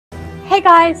Hey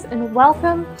guys, and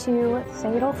welcome to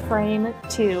Fatal Frame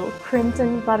 2,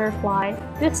 Crimson Butterfly.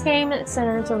 This game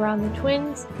centers around the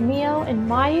twins, Mio and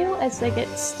Mayu, as they get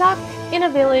stuck in a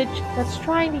village that's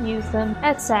trying to use them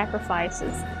as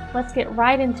sacrifices. Let's get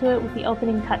right into it with the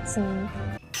opening cutscene.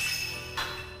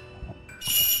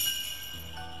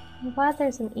 I'm glad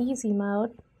there's an easy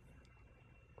mode.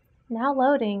 Now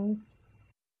loading.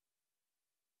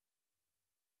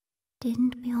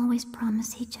 Didn't we always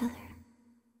promise each other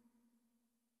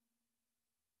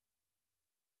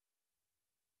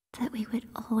that we would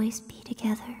always be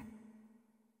together?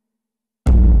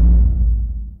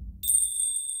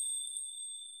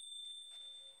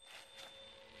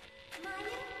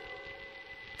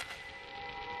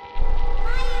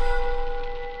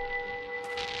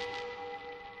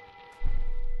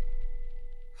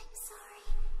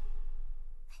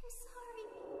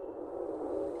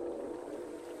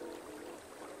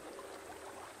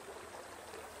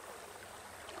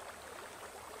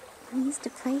 We used to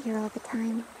play here all the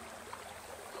time.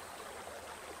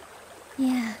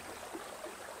 Yeah.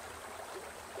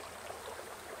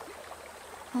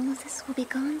 All of this will be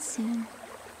gone soon.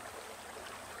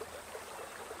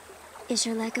 Is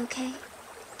your leg okay?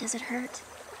 Does it hurt?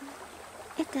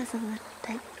 It does a little,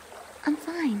 but I'm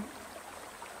fine.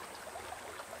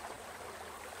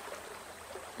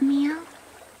 Mio?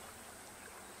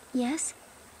 Yes?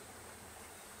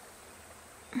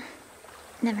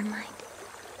 Never mind.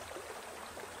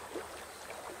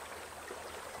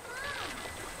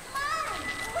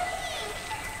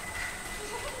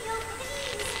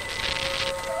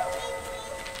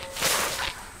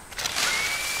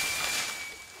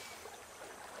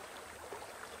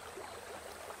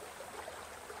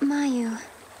 Mayu,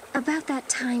 about that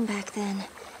time back then.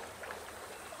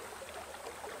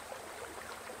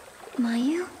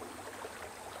 Mayu?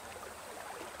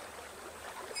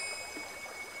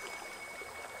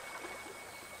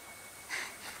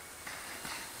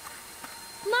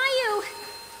 Mayu!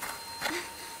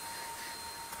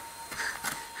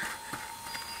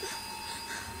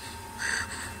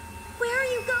 Where are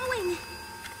you going?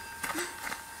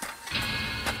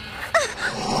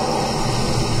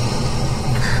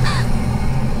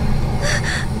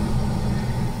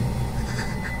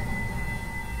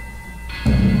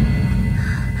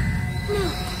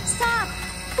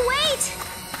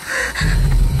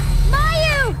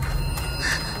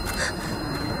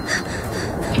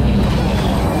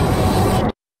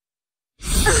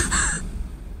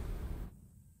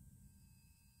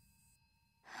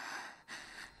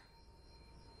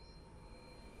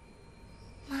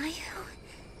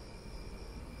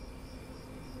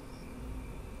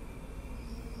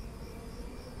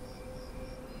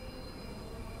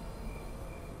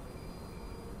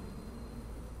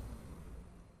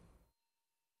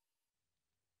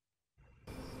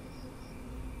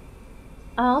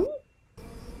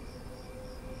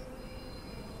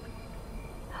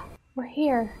 We're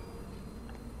here.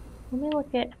 Let me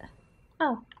look at...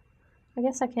 Oh, I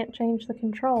guess I can't change the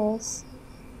controls.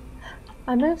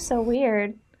 I move so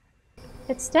weird.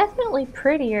 It's definitely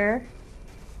prettier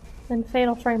than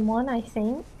Fatal Frame 1, I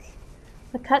think.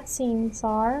 The cutscenes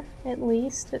are, at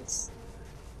least. It's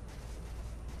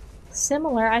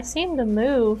similar. I seem to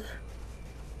move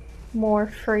more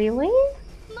freely.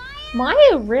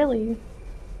 Mayu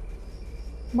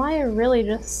really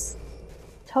just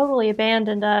totally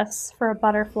abandoned us for a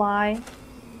butterfly.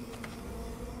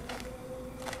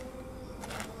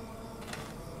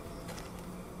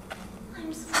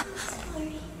 I'm so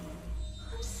sorry.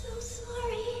 I'm so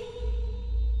sorry.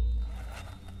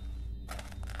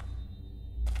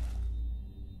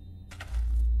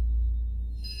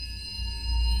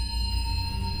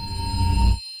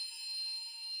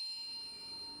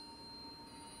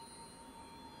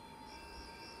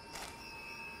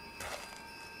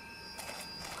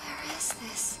 Where is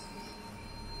this?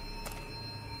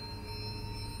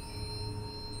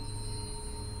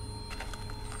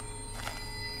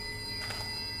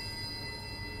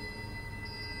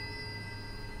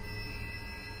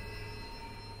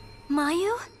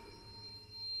 Mayu?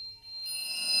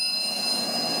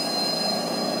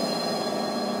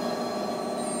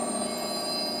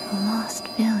 A lost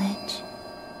village.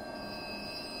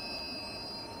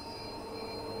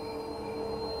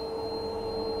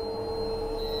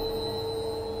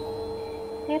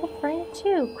 Fatal Frame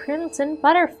 2, Crimson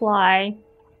Butterfly.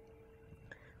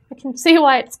 I can see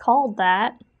why it's called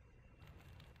that.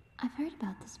 I've heard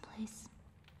about this place.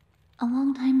 A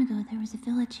long time ago, there was a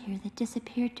village here that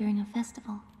disappeared during a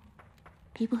festival.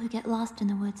 People who get lost in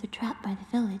the woods are trapped by the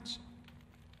village.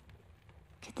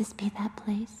 Could this be that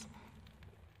place?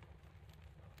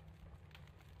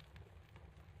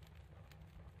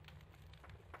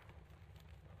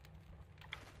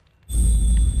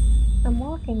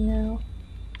 talking now.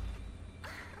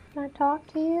 Can I talk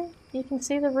to you? You can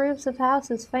see the roofs of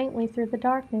houses faintly through the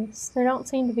darkness. There don't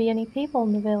seem to be any people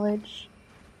in the village.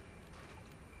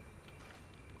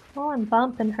 Well, I'm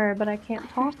bumping her, but I can't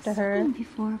talk to her. I've heard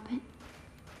before, but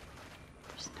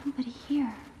there's nobody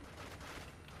here.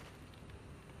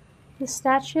 The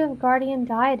statue of guardian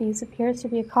deities appears to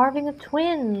be a carving of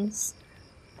twins.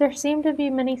 There seem to be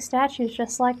many statues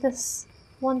just like this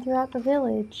one throughout the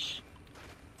village.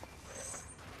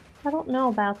 I don't know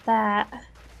about that.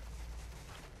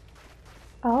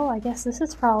 Oh, I guess this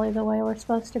is probably the way we're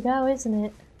supposed to go, isn't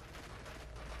it?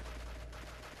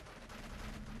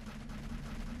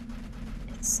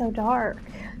 It's so dark.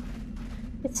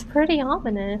 It's pretty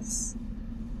ominous.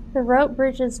 The rope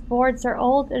bridge's boards are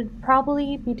old. It'd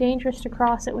probably be dangerous to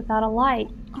cross it without a light.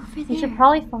 Over there. You should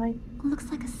probably find... Looks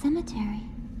like a cemetery.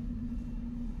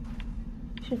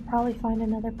 You should probably find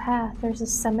another path. There's a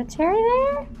cemetery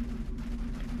there?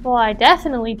 Well, I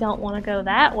definitely don't want to go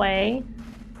that way.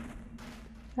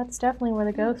 That's definitely where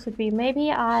the ghost would be. Maybe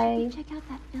Should I... we check out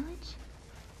that village?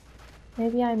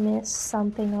 Maybe I missed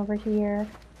something over here.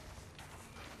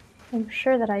 I'm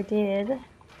sure that I did.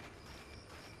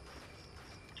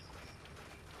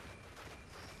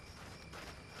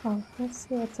 Oh, let's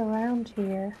see what's around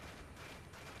here.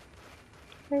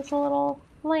 There's a little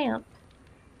lamp.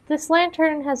 This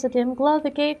lantern has a dim glow. The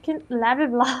game can... blah blah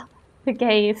blah. The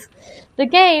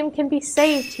game can be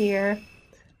saved here.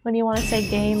 When you want to say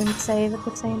game and save at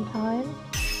the same time.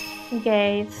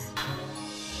 Gave.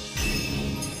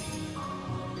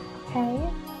 Okay.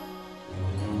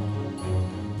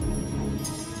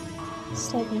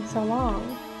 It's taking so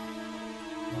long.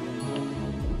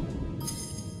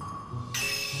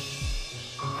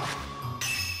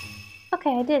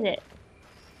 Okay, I did it.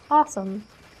 Awesome.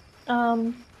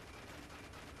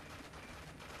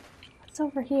 What's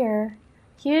over here?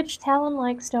 Huge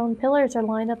talon-like stone pillars are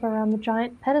lined up around the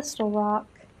giant pedestal rock.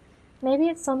 Maybe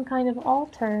it's some kind of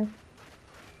altar.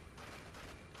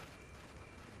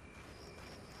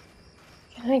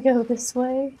 Can I go this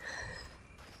way?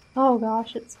 Oh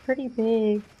gosh, it's pretty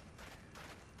big.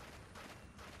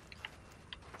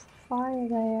 There's a fire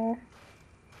there.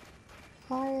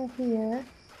 Fire here.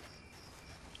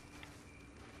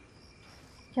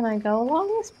 Can I go along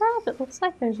this path? It looks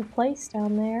like there's a place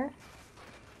down there.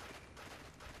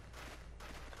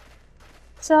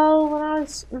 So, when I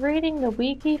was reading the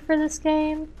wiki for this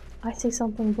game, I see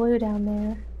something blue down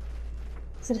there.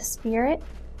 Is it a spirit?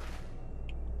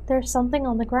 There's something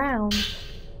on the ground.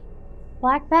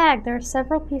 Black bag. There are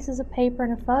several pieces of paper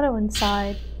and a photo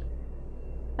inside.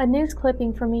 A news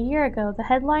clipping from a year ago. The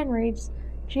headline reads,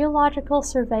 Geological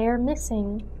Surveyor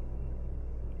Missing.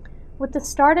 With the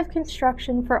start of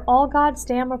construction for All Gods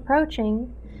Dam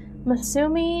approaching,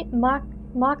 Masumi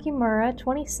Makimura,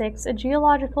 26, a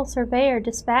geological surveyor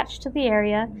dispatched to the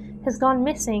area, has gone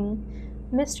missing.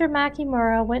 Mr.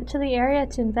 Makimura went to the area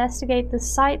to investigate the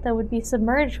site that would be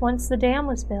submerged once the dam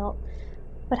was built,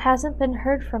 but hasn't been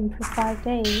heard from for 5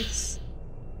 days.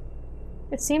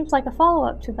 It seems like a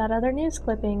follow-up to that other news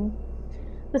clipping.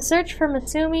 The search for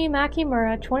Masumi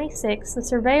Makimura, 26, the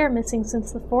surveyor missing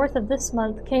since the 4th of this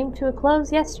month, came to a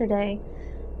close yesterday.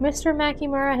 Mr.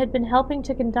 Makimura had been helping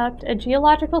to conduct a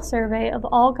geological survey of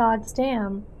All Gods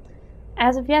Dam.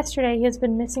 As of yesterday, he has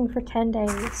been missing for 10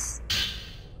 days.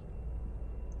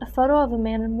 A photo of a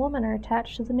man and woman are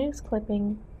attached to the news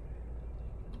clipping.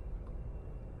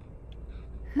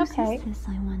 Whose Okay. is this,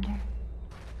 I wonder?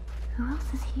 Who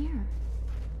else is here?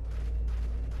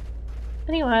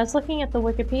 Anyway, I was looking at the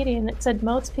Wikipedia and it said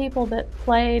most people that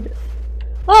played...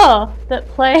 that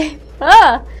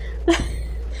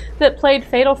played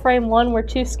Fatal Frame 1 were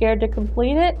too scared to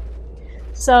complete it.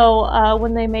 So,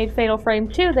 when they made Fatal Frame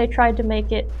 2, they tried to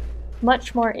make it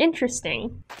much more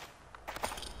interesting.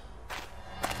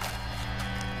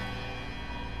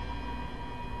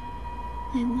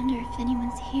 I wonder if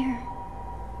anyone's here.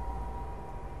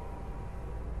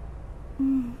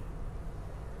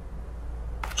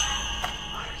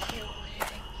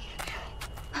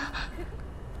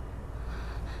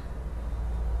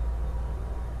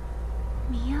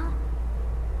 Mio?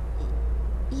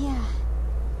 Yeah.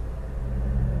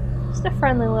 Just a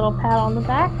friendly little pat on the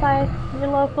back by your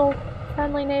local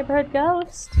friendly neighborhood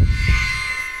ghost.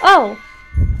 Oh!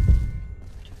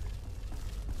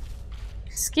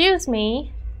 Excuse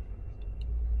me.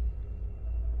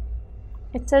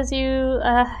 It says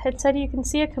it said you can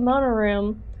see a kimono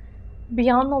room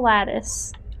beyond the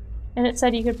lattice. And it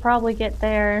said you could probably get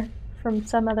there from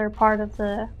some other part of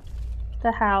the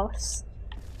house.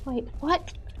 Wait,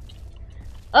 what?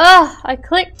 Ugh, I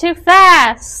clicked too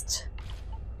fast!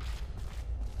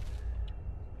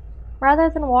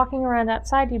 Rather than walking around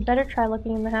outside, you'd better try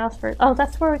looking in the house first. Oh,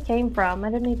 that's where we came from.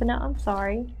 I didn't even know. I'm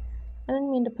sorry. I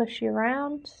didn't mean to push you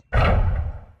around.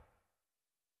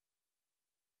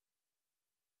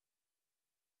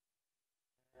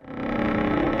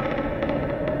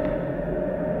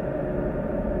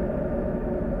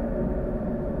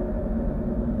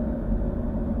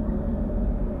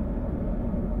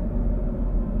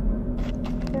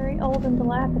 Very old and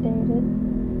dilapidated.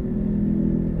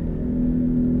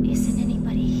 Isn't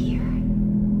anybody here?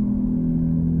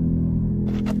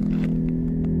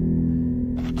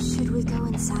 Should we go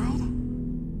inside?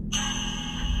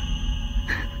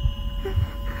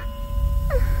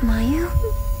 Mayu?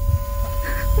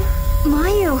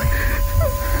 Mayu!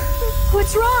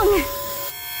 What's wrong?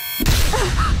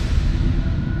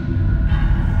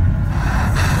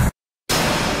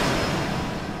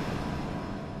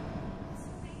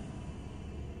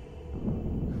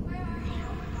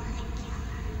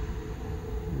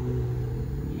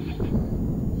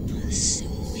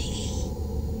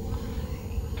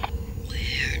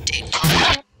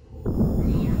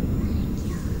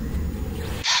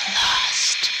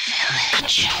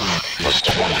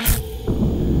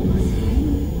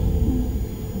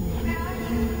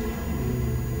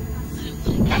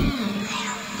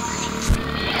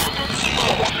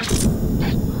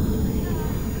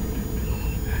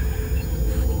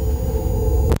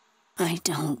 I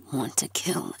don't want to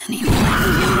kill anyone.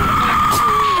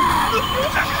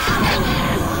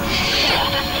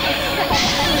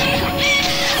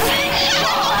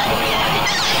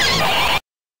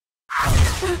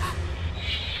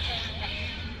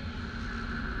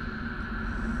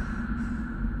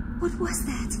 What was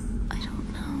that? I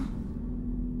don't know.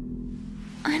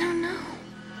 I don't know.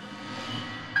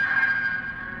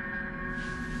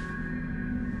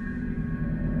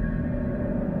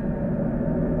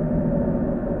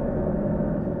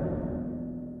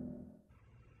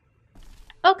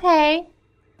 Okay.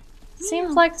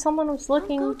 Seems like someone was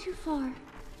looking Don't go too far.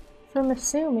 for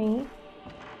Masumi.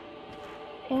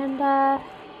 And, I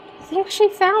think she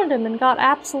found him and got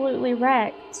absolutely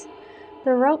wrecked.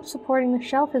 The rope supporting the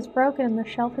shelf is broken and the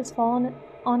shelf has fallen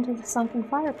onto the sunken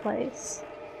fireplace.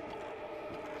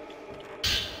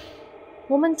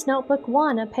 Woman's Notebook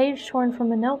 1. A page torn from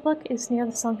the notebook is near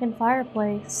the sunken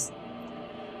fireplace.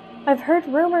 I've heard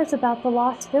rumors about the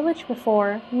Lost Village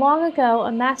before. Long ago,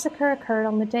 a massacre occurred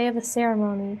on the day of the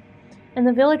ceremony, and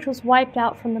the village was wiped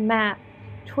out from the map.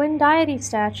 Twin deity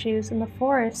statues in the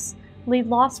forests lead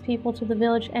lost people to the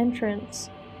village entrance.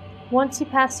 Once you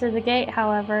pass through the gate,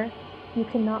 however, you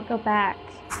cannot go back.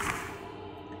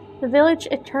 The village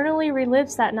eternally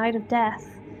relives that night of death.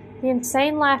 The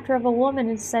insane laughter of a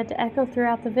woman is said to echo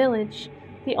throughout the village.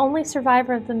 The only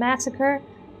survivor of the massacre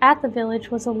at the village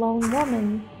was a lone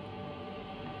woman.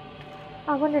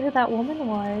 I wonder who that woman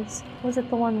was. Was it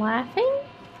the one laughing?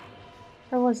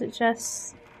 Or was it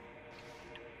just...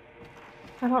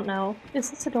 I don't know. Is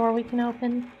this a door we can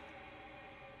open?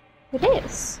 It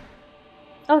is.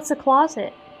 Oh, it's a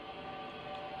closet.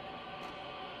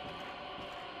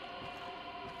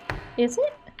 Is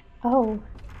it? Oh.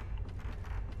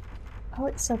 Oh,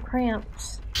 it's so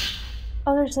cramped.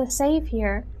 Oh, there's a save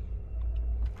here.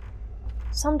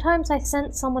 Sometimes I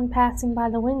sense someone passing by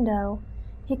the window.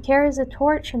 He carries a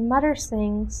torch and mutters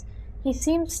things. He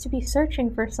seems to be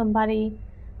searching for somebody,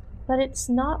 but it's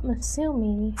not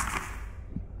Masumi.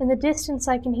 In the distance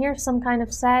I can hear some kind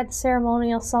of sad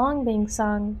ceremonial song being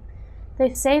sung.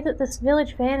 They say that this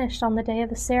village vanished on the day of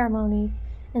the ceremony,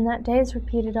 and that day is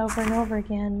repeated over and over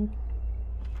again.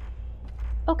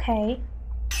 Okay.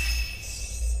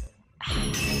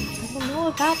 I don't know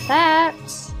about that,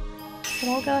 but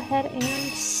I'll go ahead and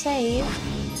save.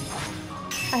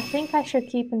 I think I should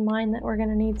keep in mind that we're going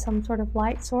to need some sort of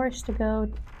light source to go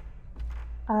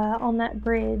on that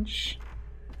bridge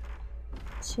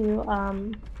to, I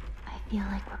feel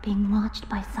like we're being watched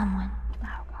by someone.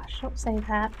 oh gosh, don't say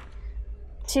that.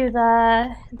 To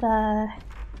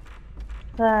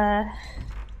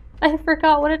I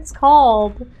forgot what it's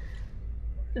called.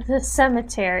 The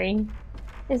cemetery.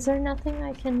 Is there nothing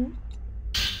I can...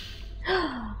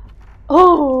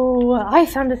 Oh, I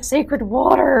found a sacred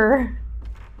water!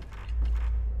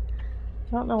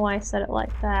 I don't know why I said it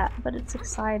like that, but it's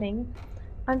exciting.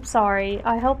 I'm sorry.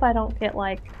 I hope I don't get,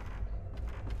 like,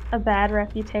 a bad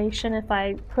reputation if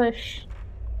I push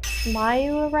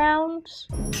Mayu around.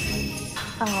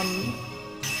 I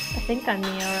think I'm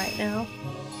Mio right now.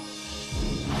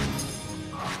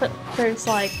 But there's,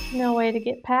 like, no way to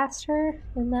get past her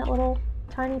in that little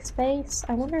tiny space.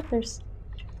 I wonder if there's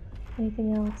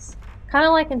anything else. Kind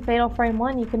of like in Fatal Frame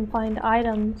 1, you can find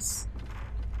items,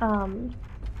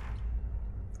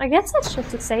 I guess that's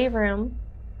just a save room.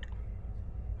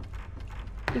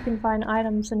 You can find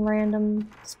items in random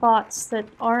spots that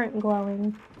aren't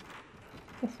glowing,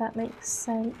 if that makes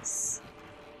sense.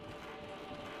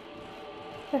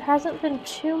 There hasn't been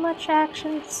too much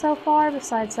action so far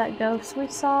besides that ghost we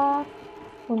saw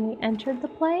when we entered the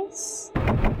place.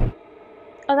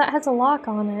 Oh, that has a lock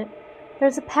on it.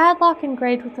 There's a padlock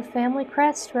engraved with a family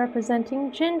crest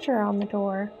representing Ginger on the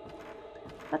door.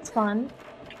 That's fun.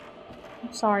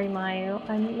 I'm sorry, Mayu.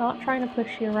 I'm not trying to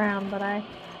push you around, but I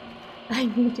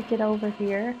need to get over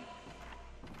here.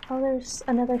 Oh, there's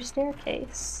another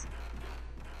staircase.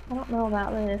 I don't know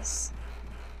about this.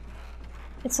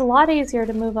 It's a lot easier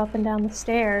to move up and down the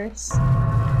stairs.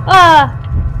 Ah!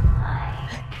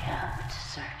 I kept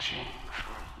searching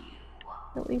for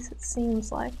you. At least it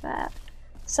seems like that.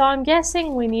 So I'm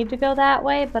guessing we need to go that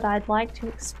way, but I'd like to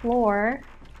explore.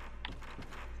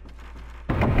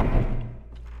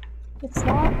 It's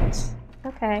locked.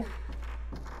 Okay.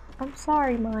 I'm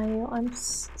sorry, Mayu. I'm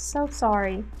so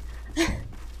sorry.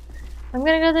 I'm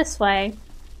gonna go this way.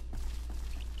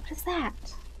 What is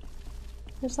that?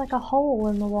 There's like a hole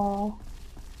in the wall.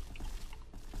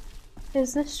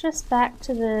 Is this just back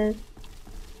to the...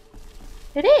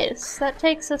 It is! That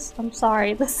takes us... I'm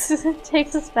sorry. This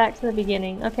takes us back to the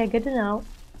beginning. Okay, good to know.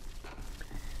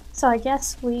 So I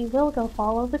guess we will go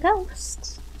follow the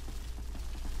ghost.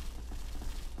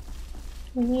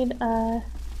 We need a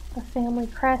family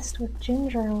crest with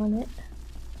Ginger on it.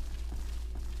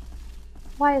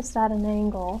 Why is that an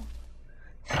angle?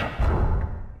 I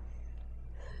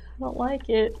don't like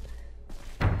it.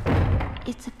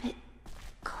 It's a bit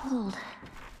cold.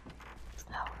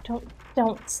 Oh,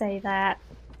 don't say that.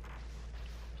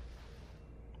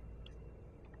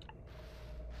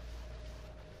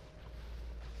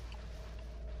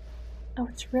 Oh,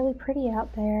 it's really pretty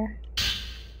out there.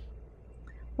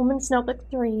 Woman's Notebook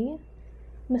 3.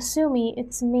 Masumi,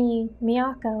 it's me,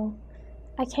 Miyako.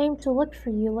 I came to look for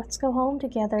you. Let's go home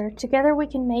together. Together we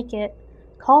can make it.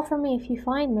 Call for me if you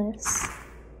find this.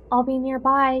 I'll be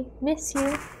nearby. Miss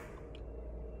you.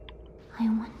 I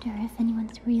wonder if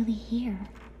anyone's really here.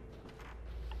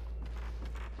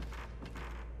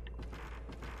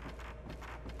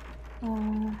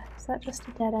 Is that just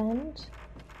a dead end?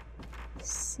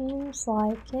 Seems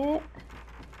like it.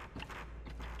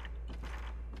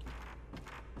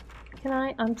 Can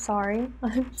I? I'm sorry.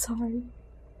 I'm sorry.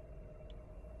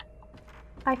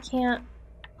 I can't.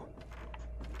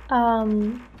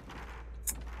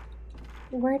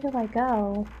 Where do I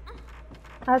go?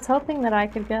 I was hoping that I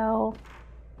could go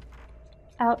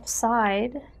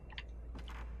outside,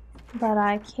 but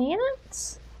I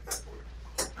can't.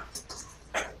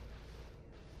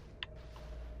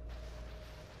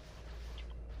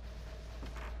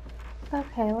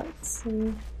 Okay, let's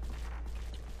see.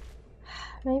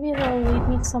 Maybe it'll lead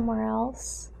me somewhere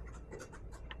else.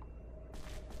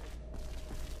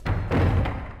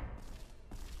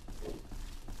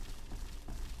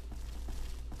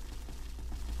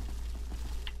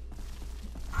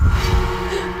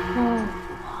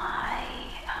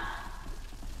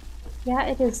 Yeah,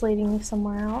 it is leading me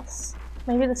somewhere else.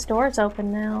 Maybe this door's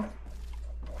open now.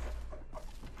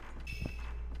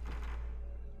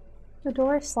 The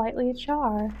door is slightly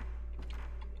ajar.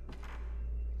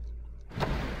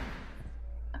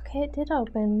 Okay, it did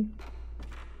open.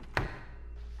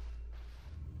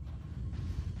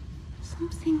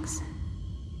 Something's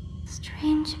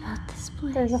strange about this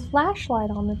place. There's a flashlight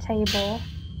on the table.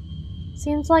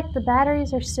 Seems like the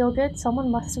batteries are still good. Someone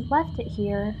must have left it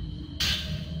here.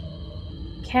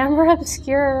 Camera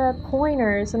obscura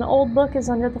pointers. An old book is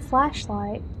under the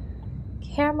flashlight.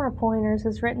 Camera pointers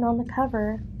is written on the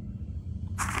cover.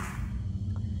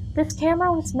 This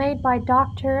camera was made by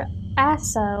Dr.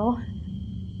 Asso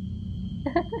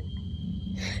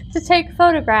to take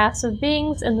photographs of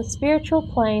beings in the spiritual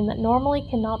plane that normally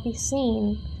cannot be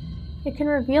seen. It can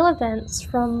reveal events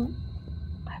from...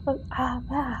 I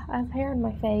have hair in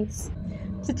my face.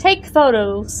 To take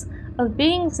photos of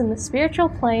beings in the spiritual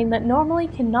plane that normally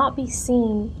cannot be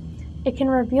seen. It can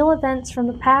reveal events from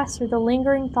the past through the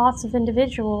lingering thoughts of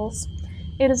individuals.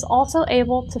 It is also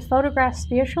able to photograph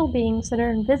spiritual beings that are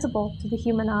invisible to the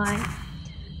human eye.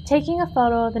 Taking a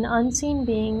photo of an unseen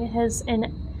being has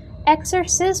an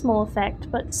exorcismal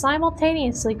effect, but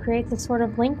simultaneously creates a sort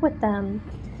of link with them.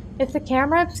 If the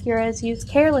camera obscura is used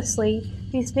carelessly,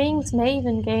 these beings may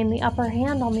even gain the upper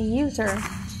hand on the user.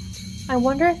 I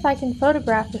wonder if I can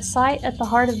photograph the site at the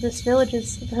heart of this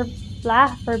village's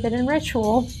forbidden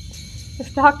ritual.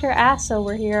 If Dr. Asso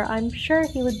were here, I'm sure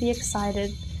he would be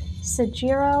excited.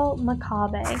 Sejiro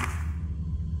Makabe.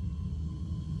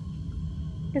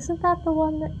 Isn't that the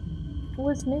one that...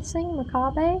 was missing,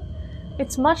 Makabe?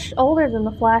 It's much older than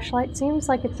the flashlight. Seems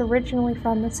like it's originally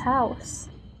from this house.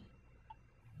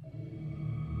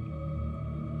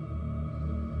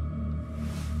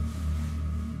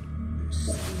 This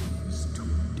thing is too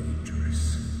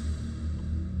dangerous.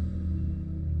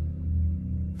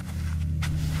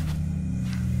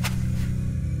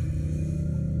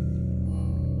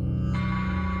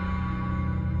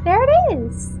 There it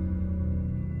is!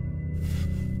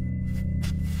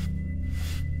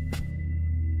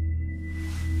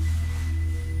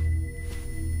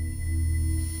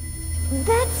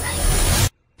 That's...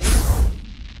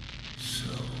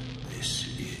 So, this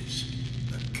is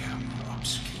the camera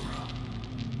obscura.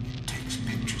 It takes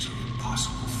pictures of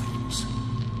impossible things.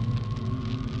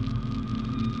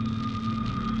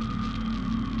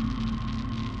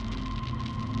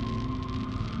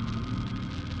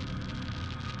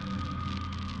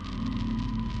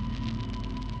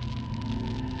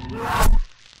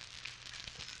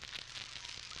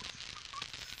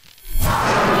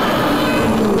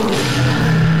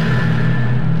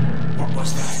 What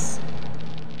was that?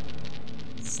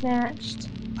 Snatched.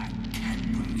 I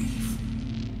can't believe.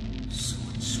 So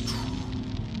it's true.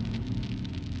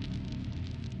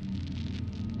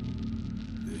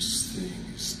 This thing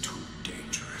is too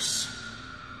dangerous.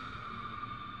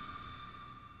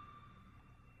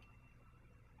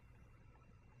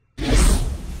 The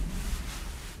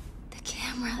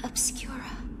camera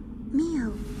obscura.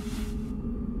 Mio.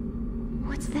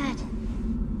 What's that?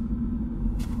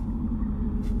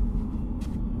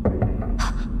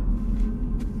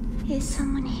 Is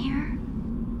someone here?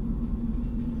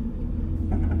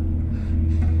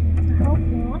 I hope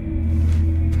not.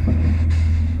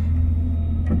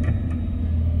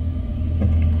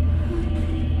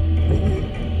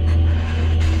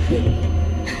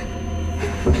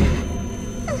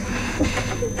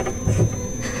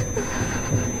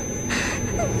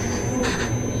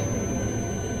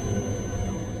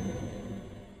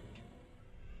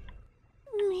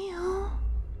 Mio.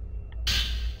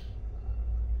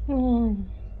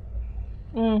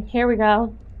 Here we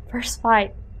go. First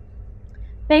fight.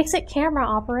 Basic camera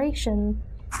operation.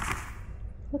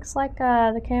 Looks like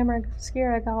the camera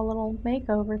obscura got a little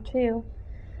makeover too.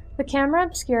 The camera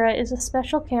obscura is a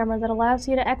special camera that allows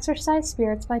you to exorcise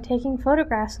spirits by taking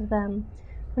photographs of them.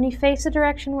 When you face the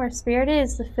direction where a spirit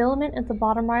is, the filament at the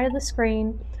bottom right of the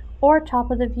screen or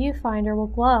top of the viewfinder will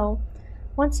glow.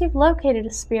 Once you've located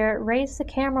a spirit, raise the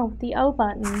camera with the O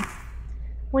button.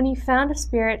 When you've found a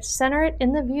spirit, center it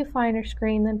in the viewfinder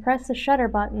screen, then press the shutter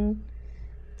button,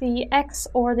 the X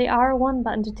or the R1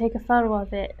 button to take a photo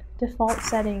of it. Default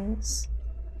settings.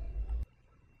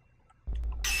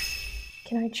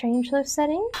 Can I change those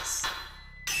settings?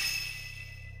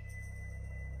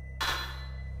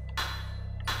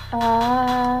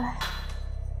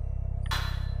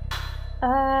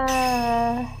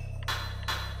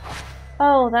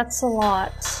 Oh, that's a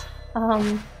lot.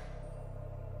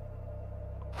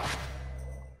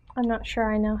 I'm not sure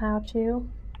I know how to.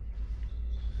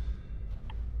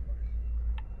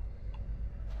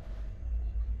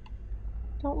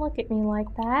 Don't look at me like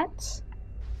that.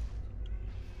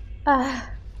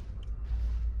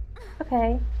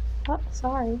 Okay. Oh,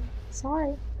 sorry.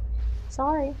 Sorry.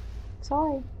 Sorry.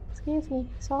 Sorry. Excuse me.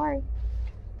 Sorry.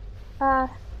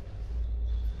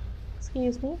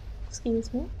 Excuse me.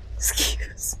 Excuse me.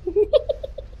 Excuse me.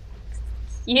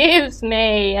 Excuse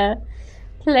me.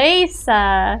 Please,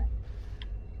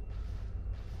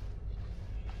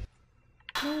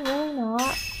 Can I really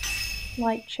not,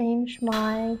 like, change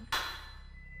my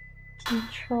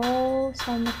controls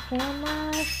on the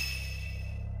camera?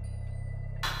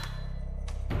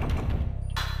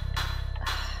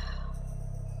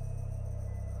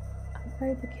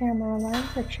 Upgrade the camera lens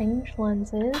or change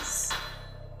lenses?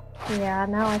 Yeah,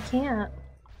 no, I can't.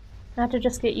 I have to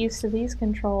just get used to these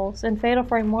controls. In Fatal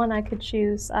Frame 1, I could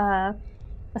choose a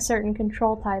certain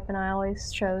control type, and I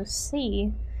always chose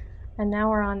C. And now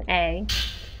we're on A.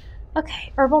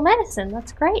 Okay, herbal medicine,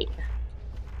 that's great.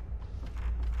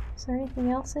 Is there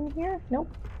anything else in here? Nope.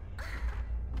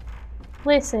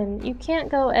 Listen, you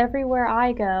can't go everywhere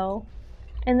I go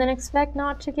and then expect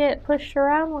not to get pushed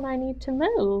around when I need to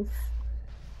move.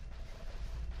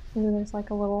 Ooh, there's like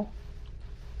a little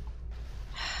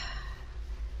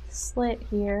slit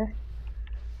here.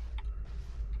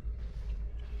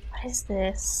 What is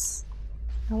this?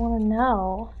 I want to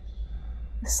know.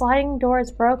 The sliding door is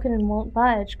broken and won't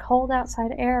budge. Cold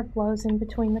outside air blows in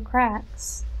between the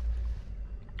cracks.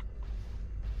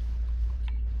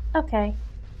 Okay.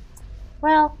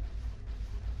 Well,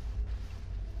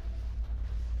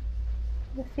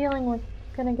 I have a feeling we're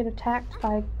gonna get attacked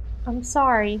by I'm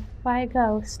sorry. By a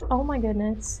ghost. Oh my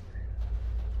goodness.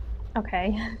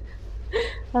 Okay.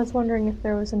 I was wondering if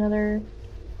there was another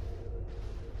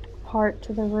part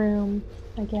to the room,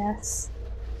 I guess.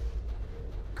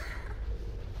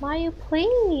 Mayu,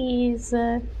 please!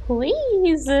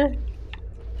 Please!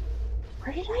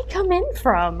 Where did I come in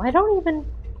from? I don't even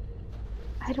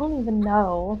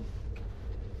know.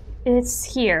 It's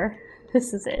here.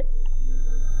 This is it.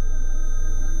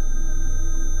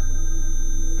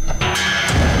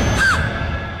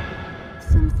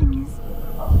 Something is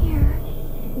here.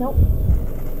 Nope.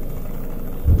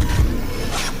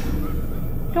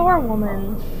 Door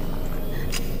woman.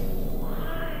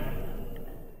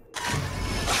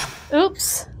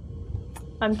 Oops.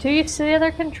 I'm too used to the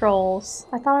other controls.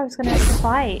 I thought I was gonna have to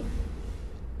fight.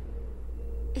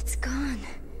 It's gone.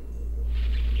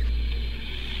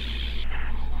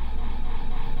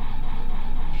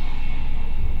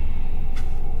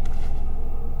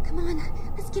 Come on,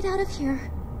 let's get out of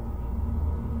here.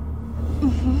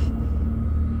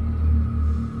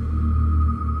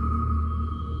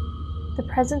 The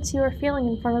presence you were feeling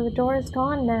in front of the door is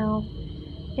gone now.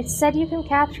 It said you can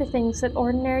capture things that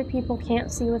ordinary people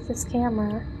can't see with this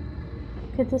camera.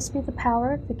 Could this be the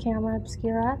power of the camera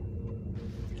obscura?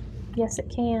 Yes, it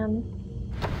can.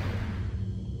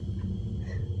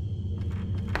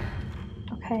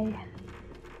 Okay.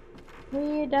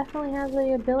 We definitely have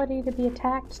the ability to be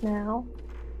attacked now.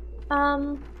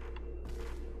 I'm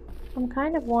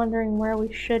kind of wondering where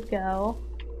we should go.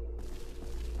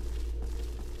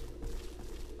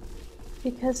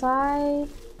 Because I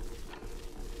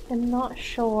am not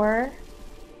sure.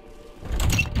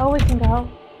 Oh, we can go.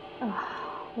 Oh,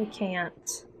 we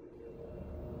can't.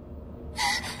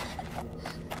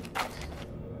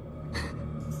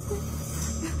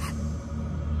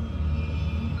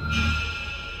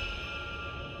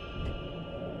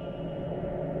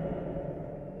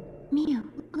 Mio,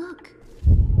 look.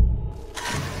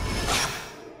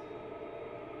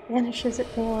 Vanishes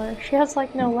at door. She has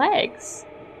like no legs.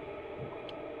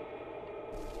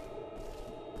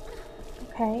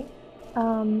 Okay.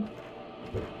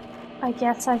 I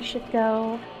guess I should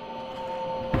go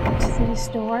to these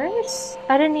doors?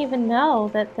 I didn't even know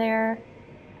that they're...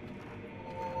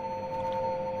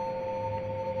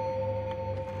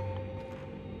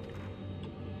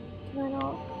 Can I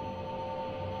not?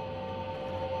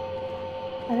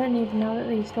 I didn't even know that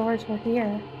these doors were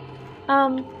here.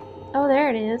 Oh, there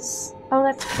it is. Oh,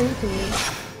 that's creepy.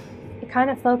 It kind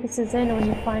of focuses in when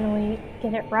you finally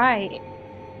get it right.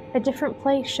 A different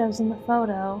place shows in the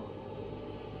photo.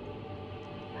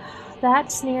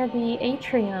 That's near the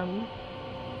atrium.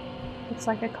 Looks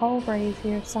like a coal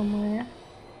brazier somewhere.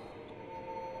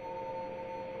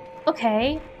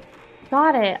 Okay,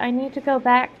 got it. I need to go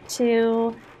back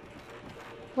to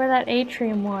where that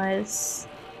atrium was.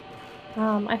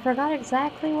 I forgot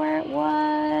exactly where it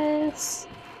was.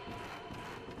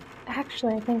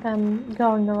 Actually, I think I'm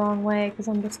going the wrong way because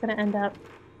I'm just gonna end up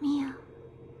Mio.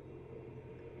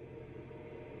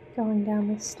 going down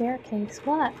this staircase.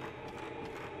 What?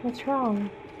 What's wrong?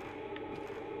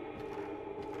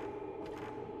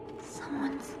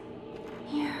 Someone's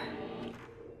here.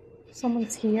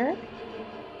 Someone's here?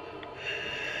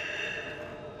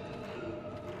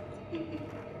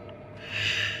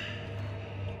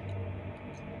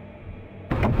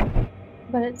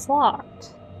 But it's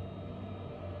locked.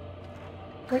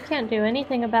 We can't do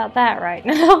anything about that right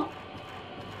now.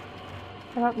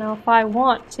 I don't know if I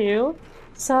want to.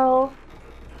 So,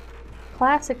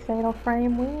 classic Fatal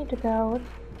Frame, we need to go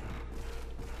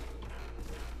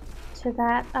to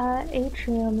that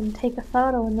atrium and take a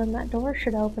photo, and then that door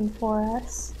should open for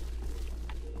us.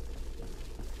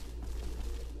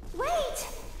 Wait!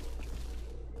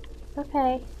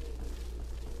 Okay.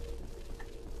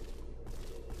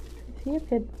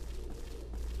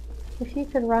 If you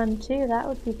could run too, that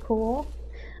would be cool.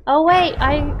 Oh wait,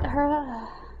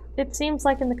 it seems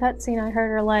like in the cutscene I hurt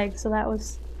her leg, so that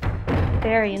was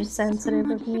very insensitive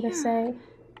of me to say.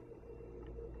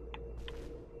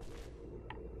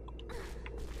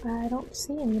 I don't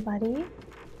see anybody.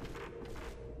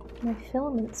 My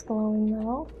filament's glowing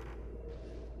though.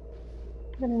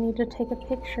 I'm gonna need to take a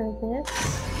picture of this.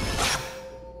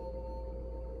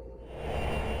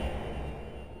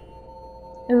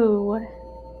 Ooh.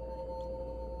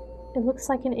 It looks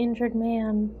like an injured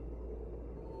man.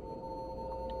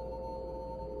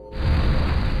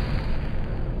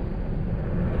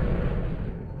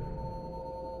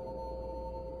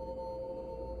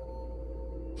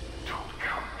 Don't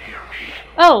come near me.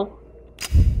 Oh!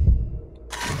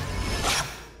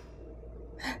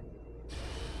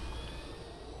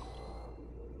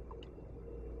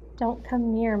 Don't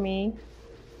come near me.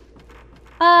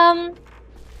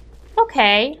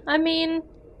 Okay. I mean,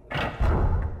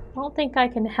 I don't think I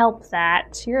can help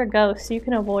that. You're a ghost, so you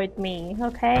can avoid me,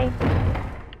 okay?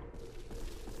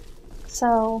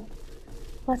 So,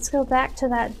 let's go back to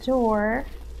that door.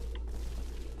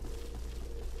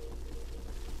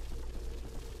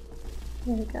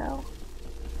 Here we go.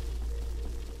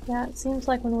 Yeah, it seems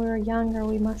like when we were younger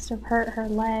we must have hurt her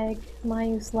leg,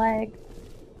 Mayu's leg.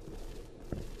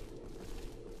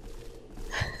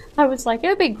 I was like, it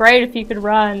would be great if you could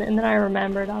run, and then I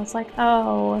remembered. I was like,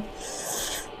 oh,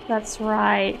 that's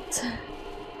right.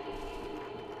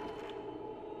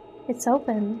 It's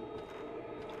open.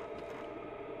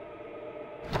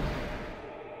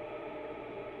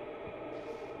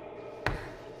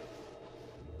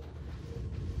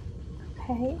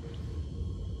 Okay.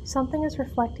 Something is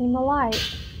reflecting the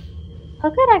light. Oh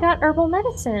good, I got herbal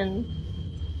medicine.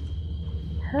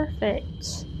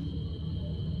 Perfect.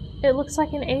 It looks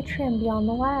like an atrium beyond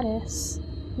the lattice.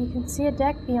 You can see a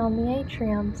deck beyond the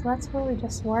atrium, so that's where we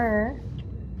just were.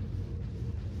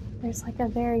 There's like a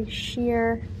very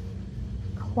sheer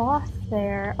cloth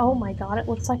there. Oh my god, it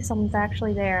looks like someone's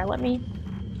actually there. Let me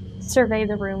survey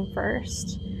the room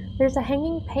first. There's a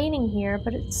hanging painting here,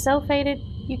 but it's so faded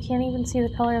you can't even see the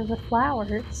color of the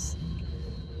flowers.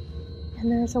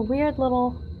 And there's a weird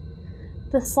little...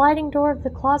 The sliding door of the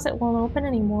closet won't open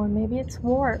anymore. Maybe it's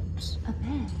warped. A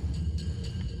bed.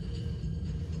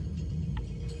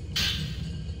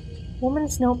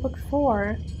 Woman's Notebook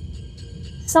 4.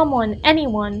 Someone,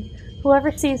 anyone,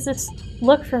 whoever sees this,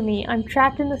 look for me. I'm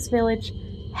trapped in this village.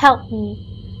 Help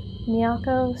me.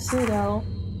 Miyako Sudo.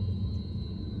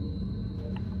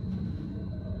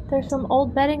 There's some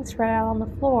old bedding spread out on the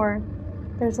floor.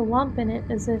 There's a lump in it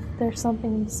as if there's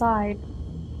something inside.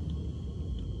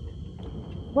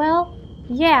 Well,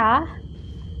 yeah.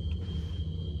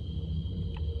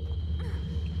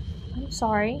 I'm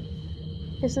sorry.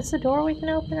 Is this a door we can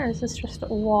open, or is this just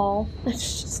a wall?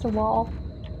 It's just a wall.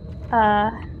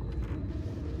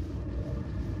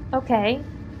 Okay.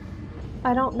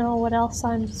 I don't know what else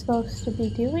I'm supposed to be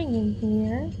doing in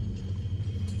here.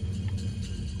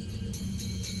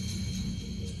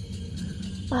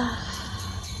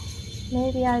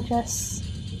 Maybe I just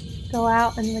go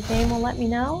out and the game will let me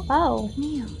know? Oh.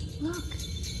 Mio, look.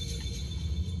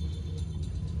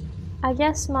 I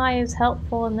guess Mayu's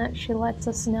helpful in that she lets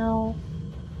us know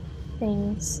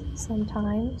things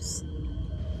sometimes.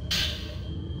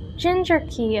 Ginger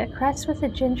key. A crest with a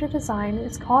ginger design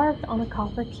is carved on a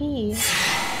copper key.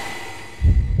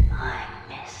 I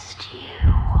missed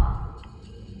you.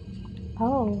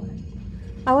 Oh.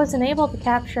 I wasn't able to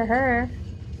capture her.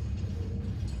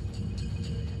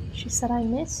 She said I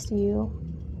missed you.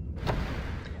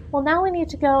 Well, now we need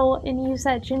to go and use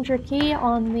that ginger key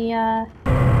on the,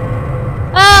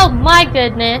 Oh my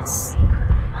goodness!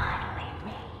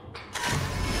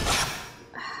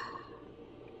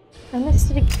 I missed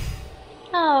it again.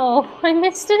 Oh, I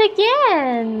missed it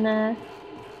again!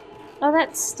 Oh,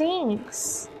 that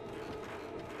stinks.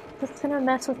 That's gonna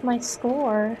mess with my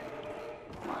score.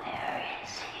 Where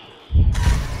is he?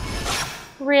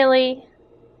 Really?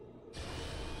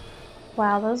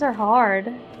 Wow, those are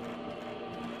hard.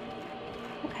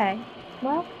 Okay,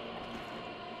 well.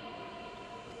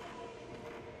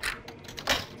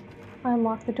 I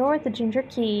unlock the door with the ginger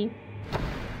key.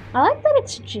 I like that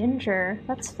it's ginger.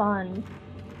 That's fun.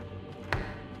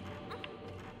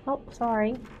 Oh,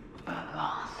 sorry.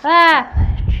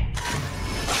 Ah!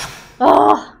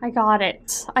 Oh, I got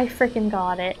it. I freaking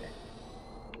got it.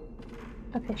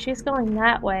 Okay, she's going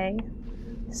that way.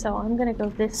 So I'm gonna go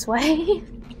this way.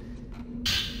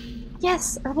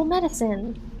 Yes, herbal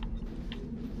medicine.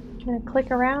 I'm gonna click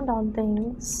around on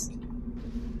things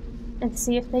and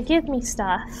see if they give me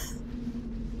stuff.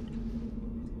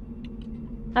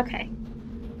 Okay.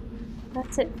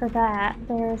 That's it for that.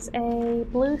 There's a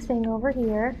blue thing over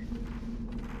here.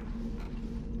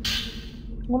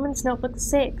 Woman's Notebook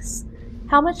 6.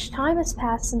 How much time has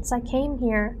passed since I came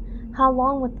here? How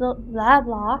long with the blah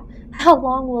blah? How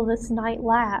long will this night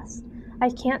last? I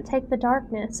can't take the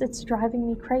darkness. It's driving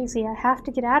me crazy. I have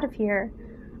to get out of here.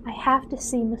 I have to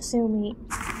see Masumi.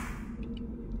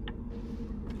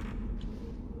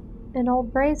 An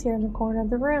old brazier in the corner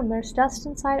of the room. There's dust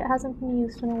inside. It hasn't been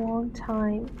used in a long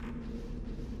time.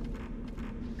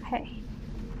 Okay.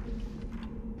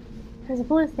 There's a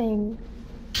blue thing.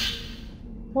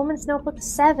 Woman's Notebook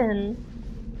 7.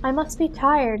 I must be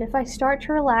tired. If I start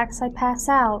to relax, I pass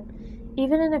out.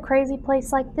 Even in a crazy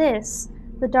place like this,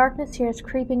 the darkness here is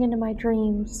creeping into my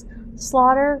dreams.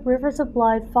 Slaughter, rivers of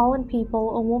blood, fallen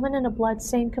people, a woman in a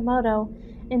blood-stained komodo,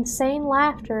 insane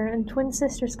laughter, and twin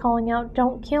sisters calling out,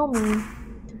 "Don't kill me."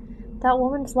 That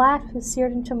woman's laugh has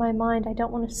seared into my mind. I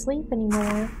don't want to sleep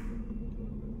anymore.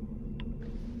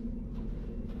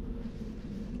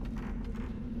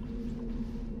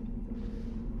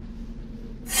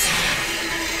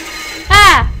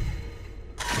 Ah!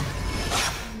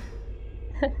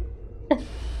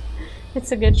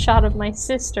 It's a good shot of my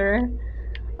sister.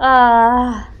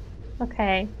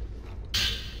 Okay.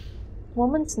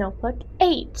 Woman's notebook.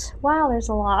 8. Wow, there's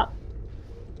a lot.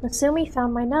 Asumi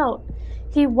found my note.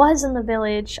 He was in the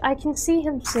village. I can see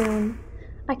him soon.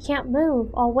 I can't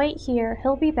move. I'll wait here.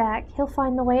 He'll be back. He'll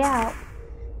find the way out.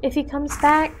 If he comes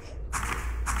back...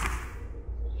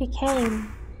 He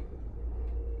came.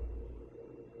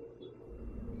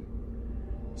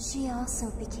 She also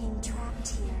became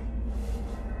trapped here.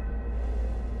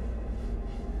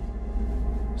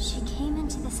 She came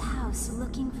into this house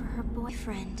looking for her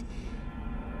boyfriend.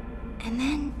 And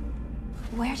then,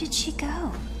 where did she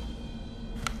go?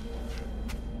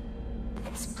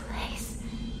 This place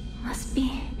must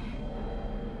be...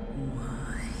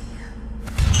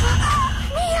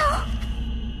 Mio!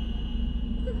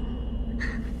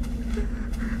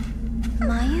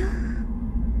 Mayu?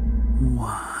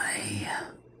 Why?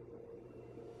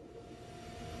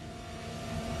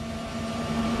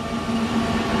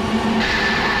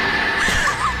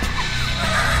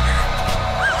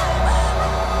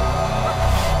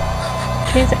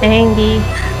 She's angry.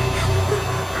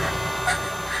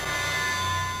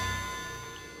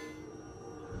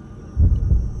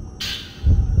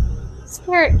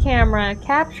 Spirit camera,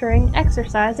 capturing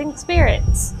exorcising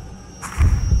spirits.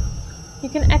 You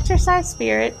can exorcise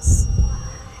spirits.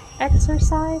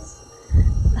 Exorcise?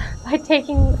 By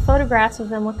taking photographs of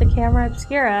them with the camera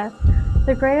obscura.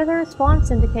 The greater the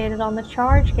response indicated on the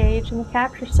charge gauge in the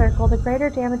capture circle, the greater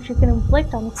damage you can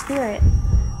inflict on the spirit.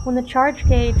 When the charge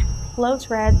gauge glows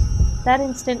red, that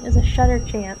instant is a shutter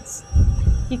chance.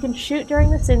 You can shoot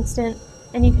during this instant,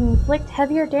 and you can inflict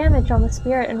heavier damage on the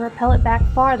spirit and repel it back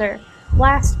farther.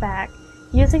 Blast back.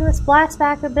 Using this blast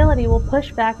back ability will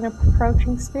push back an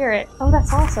approaching spirit. Oh,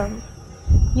 that's awesome.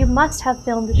 You must have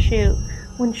film to shoot.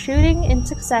 When shooting in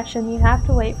succession, you have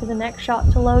to wait for the next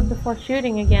shot to load before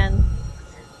shooting again.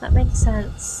 That makes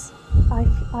sense.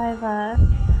 I've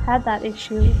had that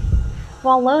issue.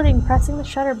 While loading, pressing the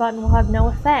shutter button will have no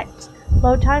effect.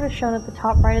 Load time is shown at the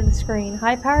top right of the screen.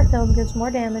 High power film gives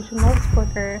more damage and loads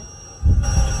quicker.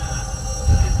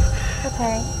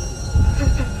 Okay.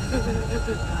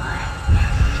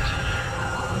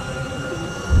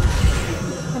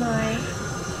 Can I?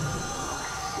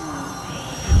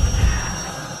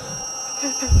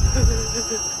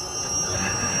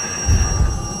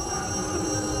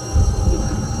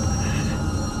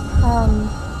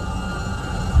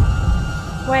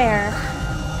 Where?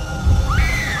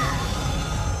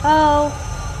 Oh.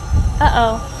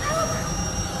 Uh-oh.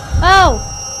 Oh!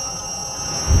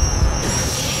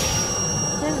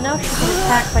 Didn't know she was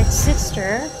attacked by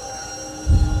sister.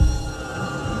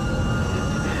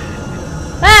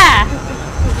 Ah!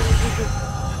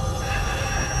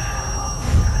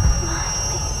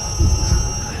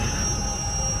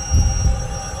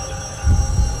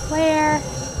 Where?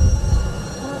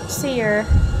 I don't see her.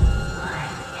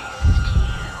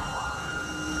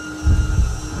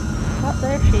 Oh,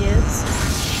 there she is.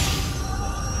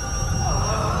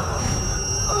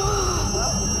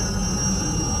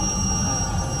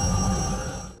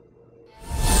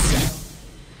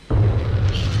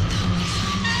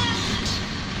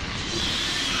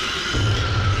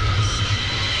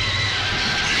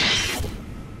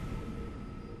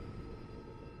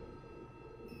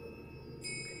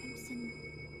 Crimson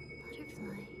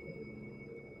butterfly.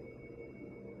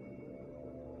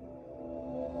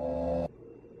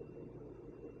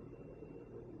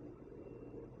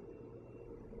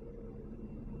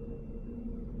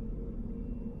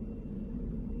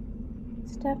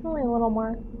 It's definitely a little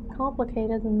more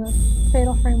complicated than the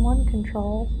Fatal Frame 1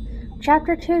 controls.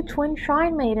 Chapter 2, Twin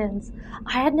Shrine Maidens.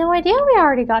 I had no idea we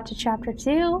already got to Chapter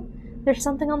 2. There's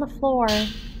something on the floor.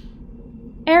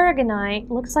 Aragonite.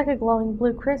 Looks like a glowing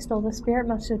blue crystal. The spirit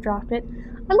must have dropped it.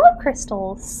 I love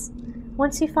crystals.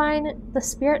 Once you find the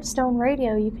Spirit Stone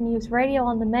radio, you can use radio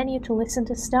on the menu to listen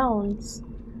to stones.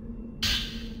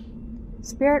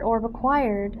 Spirit Orb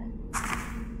acquired.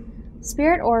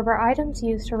 Spirit Orb are items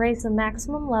used to raise the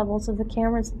maximum levels of the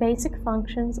camera's basic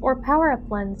functions or power-up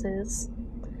lenses.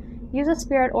 Use a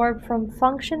Spirit Orb from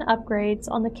Function Upgrades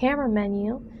on the camera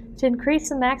menu to increase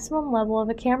the maximum level of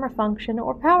a camera function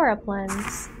or power-up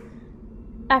lens.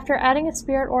 After adding a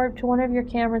spirit orb to one of your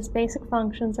camera's basic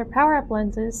functions or power-up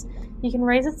lenses, you can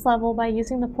raise its level by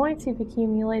using the points you've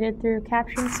accumulated through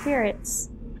capturing spirits.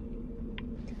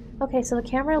 Okay, so the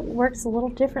camera works a little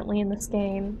differently in this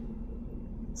game.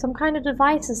 Some kind of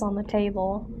device is on the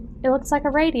table. It looks like a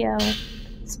radio.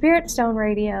 Spirit Stone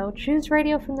radio. Choose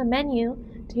radio from the menu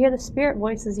to hear the spirit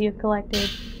voices you've collected.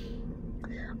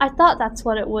 I thought that's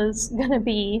what it was gonna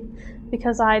be,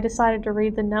 because I decided to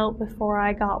read the note before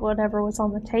I got whatever was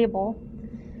on the table.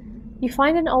 You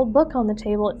find an old book on the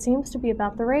table. It seems to be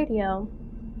about the radio.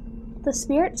 The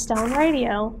Spirit Stone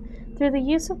radio. Through the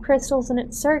use of crystals in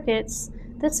its circuits,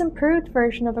 this improved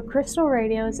version of a crystal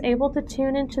radio is able to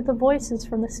tune into the voices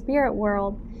from the spirit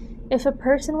world. If a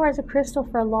person wears a crystal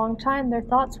for a long time, their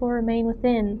thoughts will remain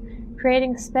within,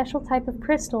 creating a special type of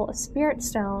crystal, a spirit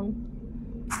stone.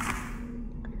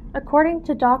 According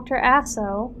to Dr.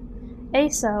 Aso,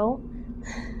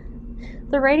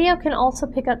 the radio can also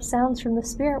pick up sounds from the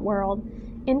spirit world,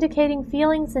 indicating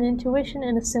feelings and intuition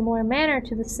in a similar manner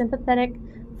to the sympathetic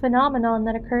phenomenon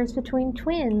that occurs between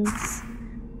twins.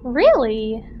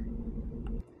 Really?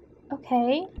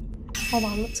 Okay. Hold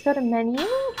on, let's go to menu.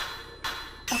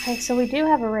 Okay, so we do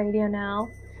have a radio now.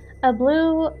 A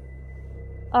blue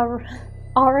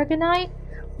Aragonite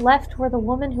left where the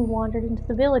woman who wandered into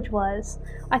the village was.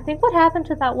 I think what happened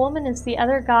to that woman is the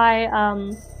other guy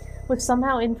was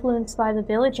somehow influenced by the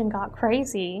village and got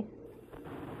crazy.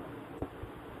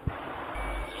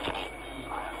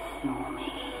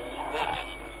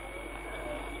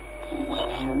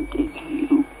 Where did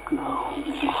you go?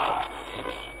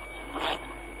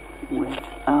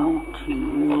 Without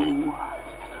you,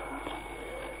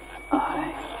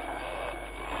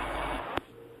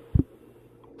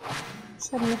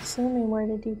 Said I'm assuming, where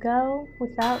did you go?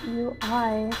 Without you,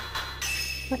 I.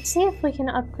 Let's see if we can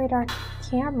upgrade our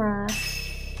camera.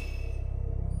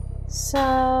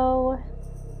 So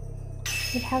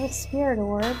we have a spirit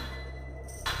orb.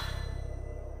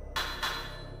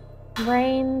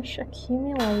 Range,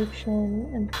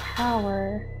 accumulation, and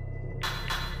power.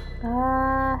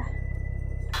 I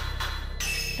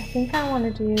think I want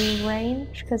to do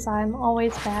range because I'm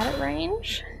always bad at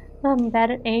range. I'm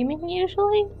bad at aiming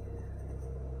usually.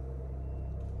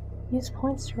 Use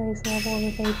points to raise the level of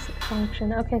a basic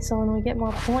function. Okay, so when we get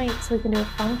more points, we can do a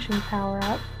function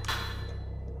power-up.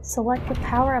 Select the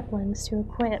power-up lens to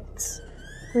equip.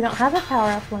 We don't have a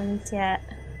power-up lens yet.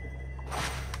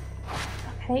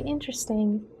 Okay,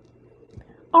 interesting.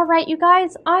 Alright, you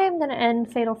guys, I am going to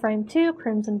end Fatal Frame 2,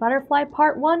 Crimson Butterfly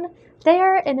Part 1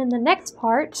 there, and in the next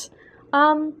part,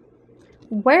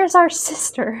 where's our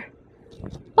sister?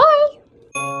 Bye!